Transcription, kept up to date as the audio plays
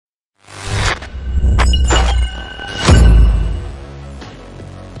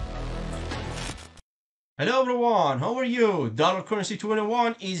Hello everyone, how are you? Dollar Currency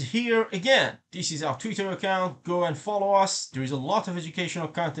 21 is here again. This is our Twitter account. Go and follow us. There is a lot of educational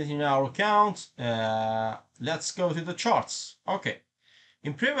content in our account. Let's go to the charts. Okay.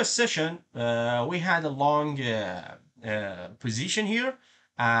 In previous session, we had a long position here,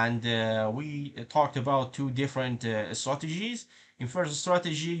 and we talked about two different strategies. In first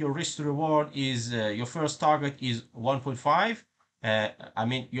strategy, your risk to reward is your first target is 1.5. I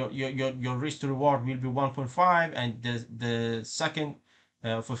mean, your risk to reward will be 1.5, and the second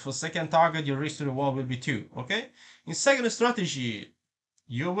for second target, your risk to reward will be 2. Okay. In second strategy,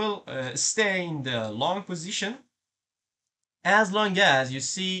 you will stay in the long position as long as you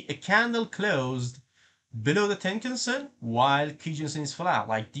see a candle closed below the Tenkan-sen while Kijun-sen is flat,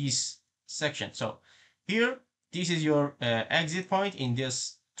 like this section. So here, this is your exit point in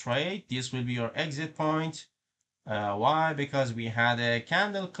this trade. This will be your exit point. Why? Because we had a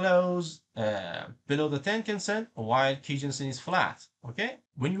candle close below the Tenkan-sen while Kijun-sen is flat. Okay.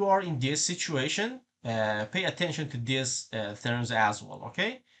 When you are in this situation, pay attention to these terms as well.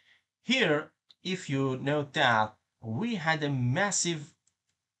 Okay. Here, if you note that we had a massive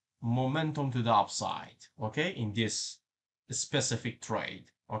momentum to the upside, okay, in this specific trade,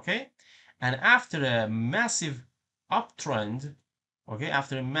 okay, and after a massive uptrend, okay,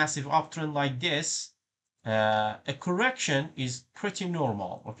 after a massive uptrend like this, a correction is pretty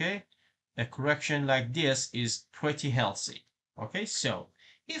normal, okay, a correction like this is pretty healthy, okay. So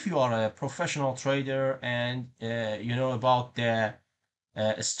if you are a professional trader and you know about the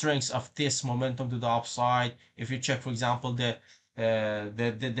strengths of this momentum to the upside. If you check, for example, the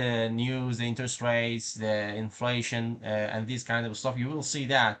news, the interest rates, the inflation, and this kind of stuff, you will see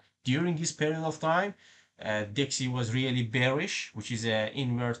that during this period of time, Dixie was really bearish, which is a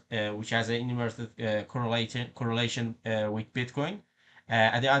which has an inverted correlation with Bitcoin.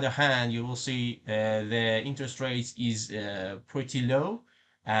 On the other hand, you will see the interest rates is pretty low,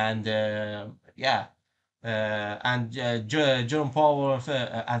 and yeah, Jerome Powell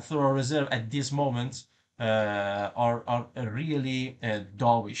and Federal Reserve at this moment are really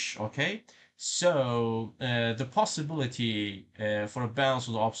dovish. Okay, so the possibility for a bounce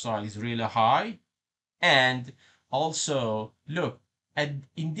on the upside is really high, and also look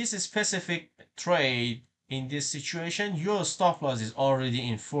in this specific trade. In this situation, your stop loss is already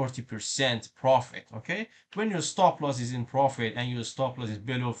in 40% profit. Okay, when your stop loss is in profit and your stop loss is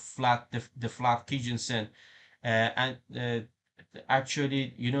below the flat Kijun-sen, and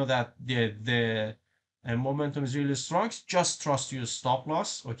actually you know that the momentum is really strong, just trust your stop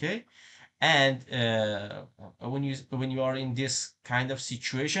loss. Okay, and when you are in this kind of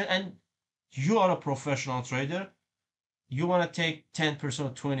situation and you are a professional trader, you want to take 10%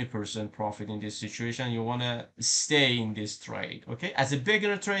 or 20% profit in this situation. You want to stay in this trade. Okay, as a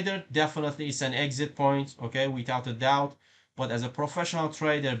beginner trader, definitely it's an exit point, okay, without a doubt. But as a professional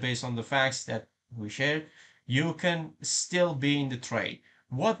trader, based on the facts that we shared, you can still be in the trade.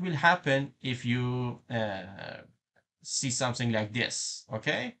 What will happen if you see something like this?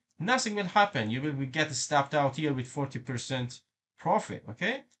 Okay, nothing will happen. You will get stopped out here with 40% profit.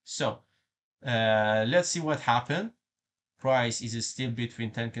 Okay, so let's see what happened. Price is still between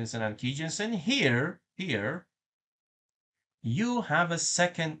Tenkan-sen and Kijun-sen. Here, you have a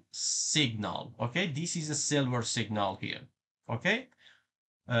second signal. Okay, this is a silver signal here. Okay,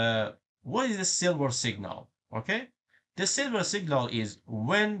 uh, what is the silver signal? Okay, the silver signal is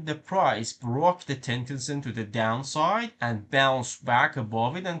when the price broke the Tenkan-sen to the downside and bounced back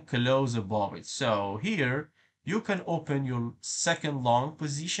above it and close above it. So here you can open your second long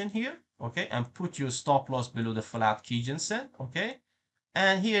position here, okay, and put your stop loss below the flat Kijun-sen, okay.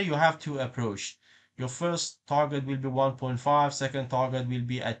 And here you have to approach. Your first target will be 1.5, second target will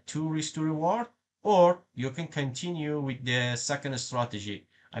be at 2 risk to reward, or you can continue with the second strategy.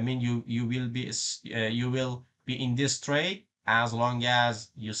 I mean, you will be in this trade as long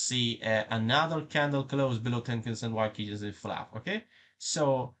as you see another candle close below Tenkan-sen while Kijun-sen flat. Okay,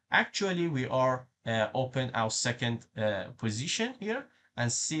 so actually we are open our second position here and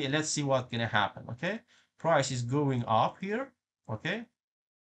see. Let's see what's gonna happen. Okay, price is going up here. Okay,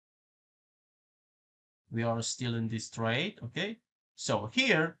 we are still in this trade. Okay, so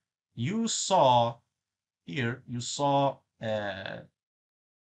here you saw here you saw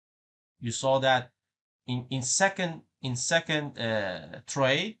that in second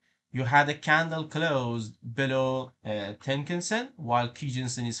trade you had a candle closed below Tenkan-sen while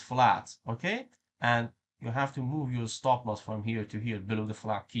Kijun-sen is flat. Okay, and you have to move your stop loss from here to here below the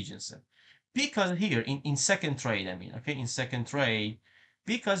flat Kijun-sen, because here in second trade, I mean, okay, in second trade,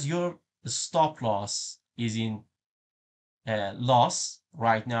 because your stop loss is in loss,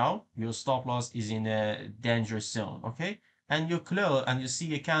 right now, your stop loss is in a dangerous zone, okay? And you close and you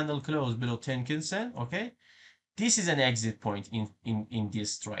see a candle close below Tenkan-sen, okay? This is an exit point in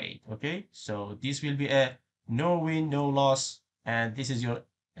this trade, okay? So this will be a no win, no loss, and this is your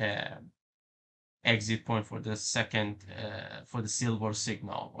uh, exit point for the second for the silver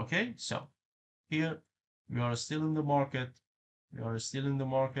signal, okay? So here we are still in the market, we are still in the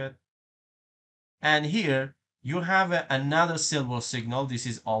market, and here you have another silver signal. This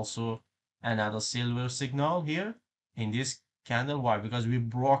is also another silver signal here in this candle. Why? Because we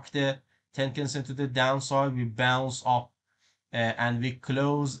broke the Tenkan-sen to the downside, we bounce up and we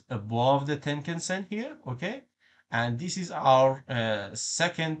close above the Tenkan-sen here, okay? And this is our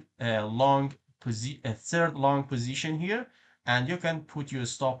second third long position here, and you can put your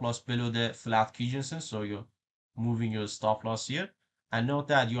stop loss below the flat Kijun-sen, so you're moving your stop loss here. And note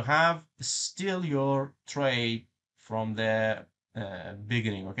that you have still your trade from the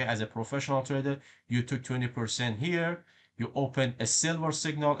beginning, okay? As a professional trader, you took 20% here, you opened a silver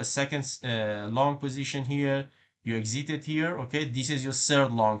signal, a second long position here, you exited here, okay? This is your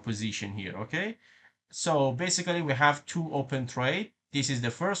third long position here, okay? So basically we have two open trade. This is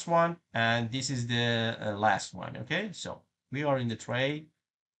the first one and this is the last one, okay? So we are in the trade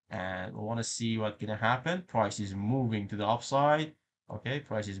and we want to see what's gonna happen. Price is moving to the upside, okay?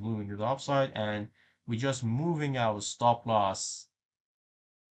 Price is moving to the upside and we're just moving our stop loss.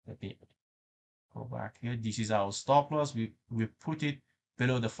 Let me go back here. This is our stop loss. We put it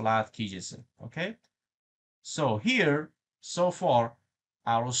below the flat Kijun-sen, okay? So here, so far,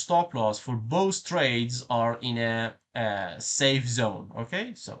 our stop loss for both trades are in a safe zone.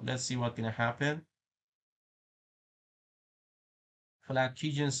 Okay, so let's see what's gonna happen. Flat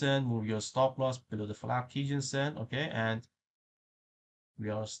Kijun-sen, move your stop loss below the flat Kijun-sen. Okay, and we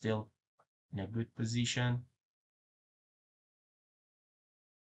are still in a good position.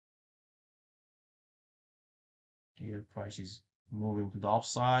 Here, price is moving to the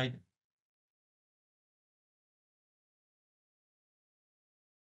upside.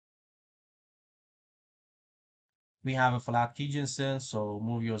 We have a flat Kijun-sen, so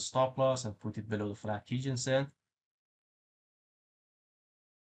move your stop loss and put it below the flat Kijun-sen.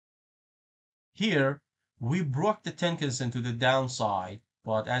 Here, we broke the Tenkan-sen to the downside,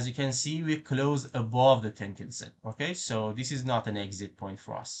 but as you can see, we closed above the Tenkan-sen. Okay, so this is not an exit point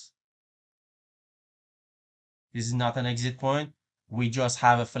for us. This is not an exit point. We just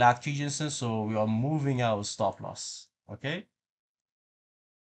have a flat Kijun-sen, so we are moving our stop loss. Okay.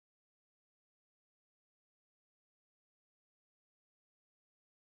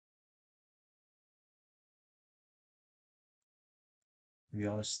 We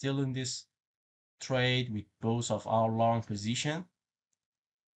are still in this trade with both of our long position.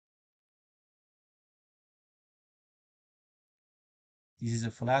 This is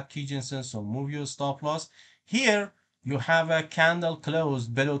a flat Kijun-sen, so move your stop loss. Here, you have a candle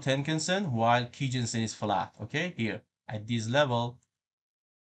closed below Tenkan-sen while Kijun-sen is flat. Okay, here at this level,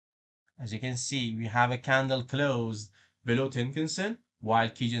 as you can see, we have a candle closed below Tenkan-sen while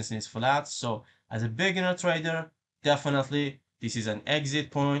Kijun-sen is flat. So as a beginner trader, definitely this is an exit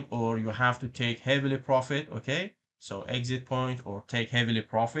point or you have to take heavily profit, okay? So exit point or take heavily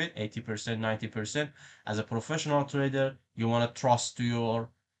profit, 80%, 90%. As a professional trader, you want to trust to your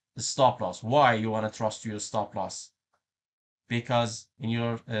stop loss. Why you want to trust to your stop loss? Because in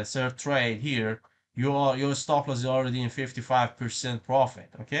your third trade here, your stop loss is already in 55% profit,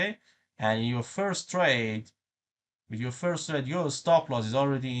 okay? And in your first trade, with your first trade, your stop loss is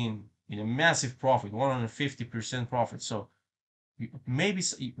already in a massive profit, 150% profit. So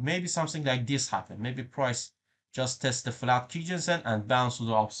maybe something like this happened. Maybe price just test the flat Kijun-sen and bounce to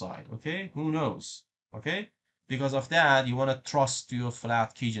the upside, okay? Who knows, okay? Because of that, you want to trust to your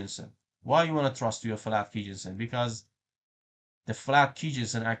flat Kijun-sen. Why you want to trust to your flat Kijun-sen? Because the flat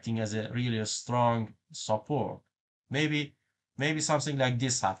Kijun-sen acting as a really strong support. Maybe something like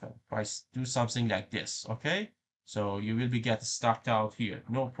this happen. Price do something like this, okay? So you will be get stuck out here.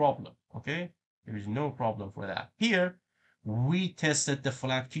 No problem, okay? There is no problem for that. Here, we tested the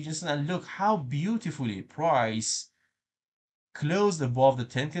flat Kijun-sen and look how beautifully price closed above the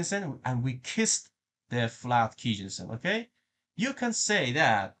Tenkan-sen and we kissed the flat Kijun-sen, okay? You can say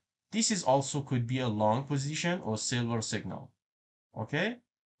that this is also could be a long position or silver signal. Okay,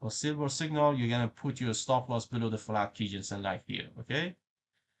 for silver signal, you're gonna put your stop loss below the flat Kijun-sen like here, okay?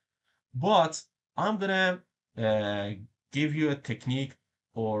 But I'm gonna uh, give you a technique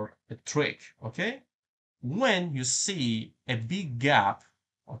or a trick, okay? When you see a big gap,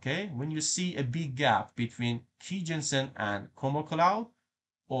 okay? When you see a big gap between Kijun-sen and Kumo cloud,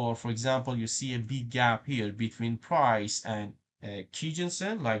 or for example, you see a big gap here between price and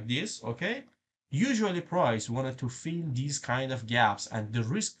Kijun-sen like this, okay? Usually price wanted to fill these kind of gaps and the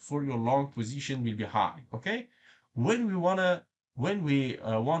risk for your long position will be high, okay? When we want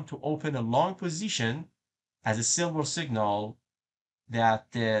to open a long position as a silver signal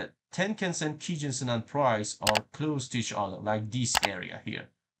that the Tenkan-sen, Kijun-sen and price are close to each other, like this area here.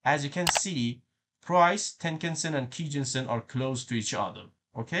 As you can see, price, Tenkan-sen and Kijun-sen are close to each other,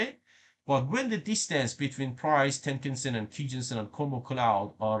 okay? But when the distance between price, Tenkan-sen and Kijun-sen and Kumo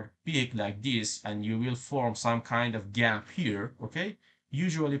cloud are big like this, and you will form some kind of gap here, okay?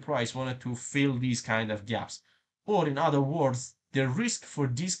 Usually price wanted to fill these kind of gaps. Or in other words, the risk for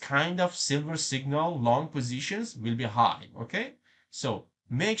this kind of silver signal long positions will be high, okay? So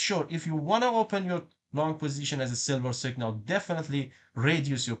make sure if you want to open your long position as a silver signal, definitely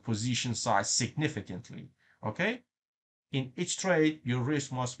reduce your position size significantly, okay? In each trade, your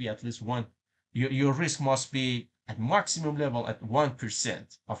risk must be at least your risk must be at maximum level at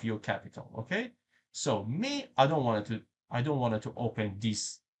 1% of your capital, okay? So me, I don't want to open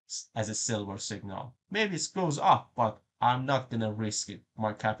this as a silver signal. Maybe it goes up, but I'm not gonna risk it,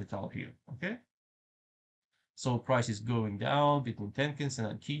 my capital here, okay? So price is going down between Tenkan-sen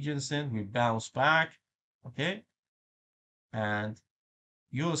and Kijun-sen. We bounce back, okay? And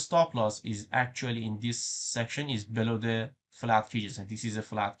your stop loss is actually in this section is below the flat Kijun-sen. This is a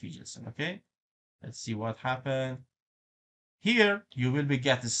flat Kijun-sen, okay? Let's see what happened. Here, you will be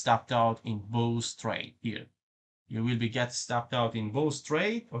getting stopped out in both trade here. You will be getting stopped out in both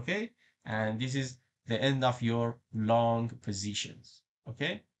trade, okay? And this is the end of your long positions,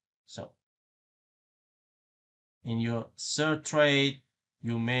 okay? So in your third trade,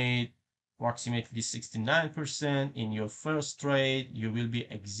 you made approximately 69%. In your first trade, you will be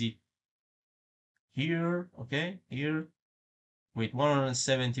exit here, okay, here with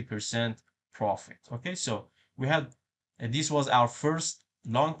 170% profit. Okay, so we had this was our first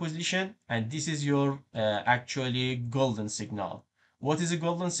long position, and this is your actually golden signal. What is a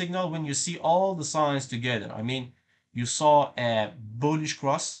golden signal? When you see all the signs together. I mean, you saw a bullish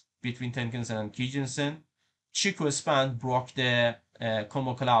cross between Tenkan-sen and Kijun-sen. Chikou span broke the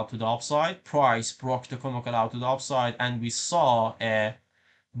Kumo cloud to the upside. Price broke the Kumo cloud to the upside, and we saw a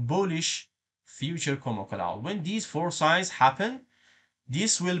bullish future Kumo cloud. When these four signs happen,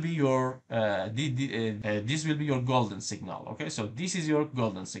 this will be your this will be your golden signal. Okay, so this is your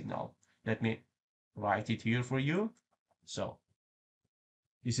golden signal. Let me write it here for you. So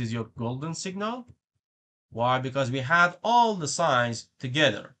this is your golden signal. Why? Because we had all the signs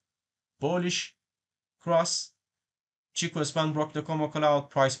together. Bullish cross, Chikou span broke the Kumo cloud,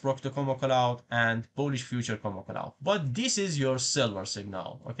 price broke the Kumo cloud, and bullish future Kumo cloud. But this is your silver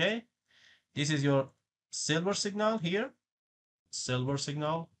signal, okay? This is your silver signal here. Silver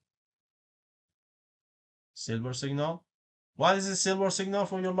signal. Silver signal. Why is it silver signal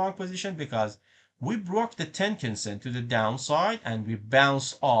for your long position? Because we broke the Tenkan-sen to the downside and we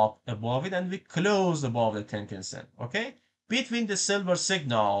bounced up above it and we closed above the Tenkan-sen, okay? Between the silver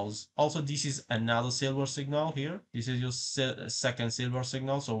signals, also this is another silver signal here. This is your second silver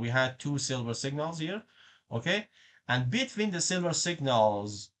signal. So we had two silver signals here, okay? And between the silver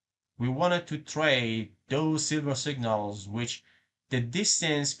signals, we wanted to trade those silver signals which the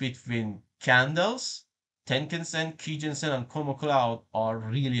distance between candles, Tenkan-sen, Kijun-sen, and Kumo cloud are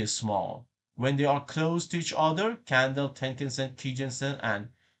really small. When they are close to each other, candle, Tenkan-sen, Kijun-sen, and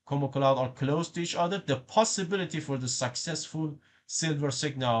Kumo cloud are close to each other, the possibility for the successful silver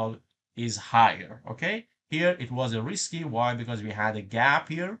signal is higher, okay? Here it was a risky. Why? Because we had a gap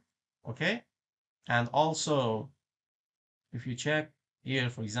here, okay? And also, if you check here,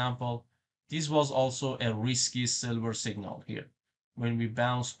 for example, this was also a risky silver signal here. When we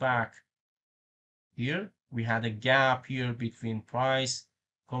bounce back here, we had a gap here between price,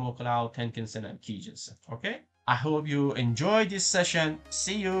 Kumo cloud, Tenkan-sen, and Kijun-sen, okay? I hope you enjoyed this session.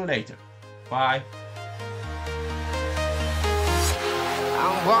 See you later. Bye.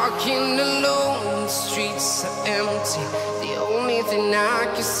 I'm walking alone, the streets are empty. The only thing I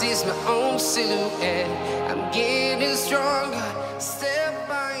can see is my own silhouette. I'm getting stronger.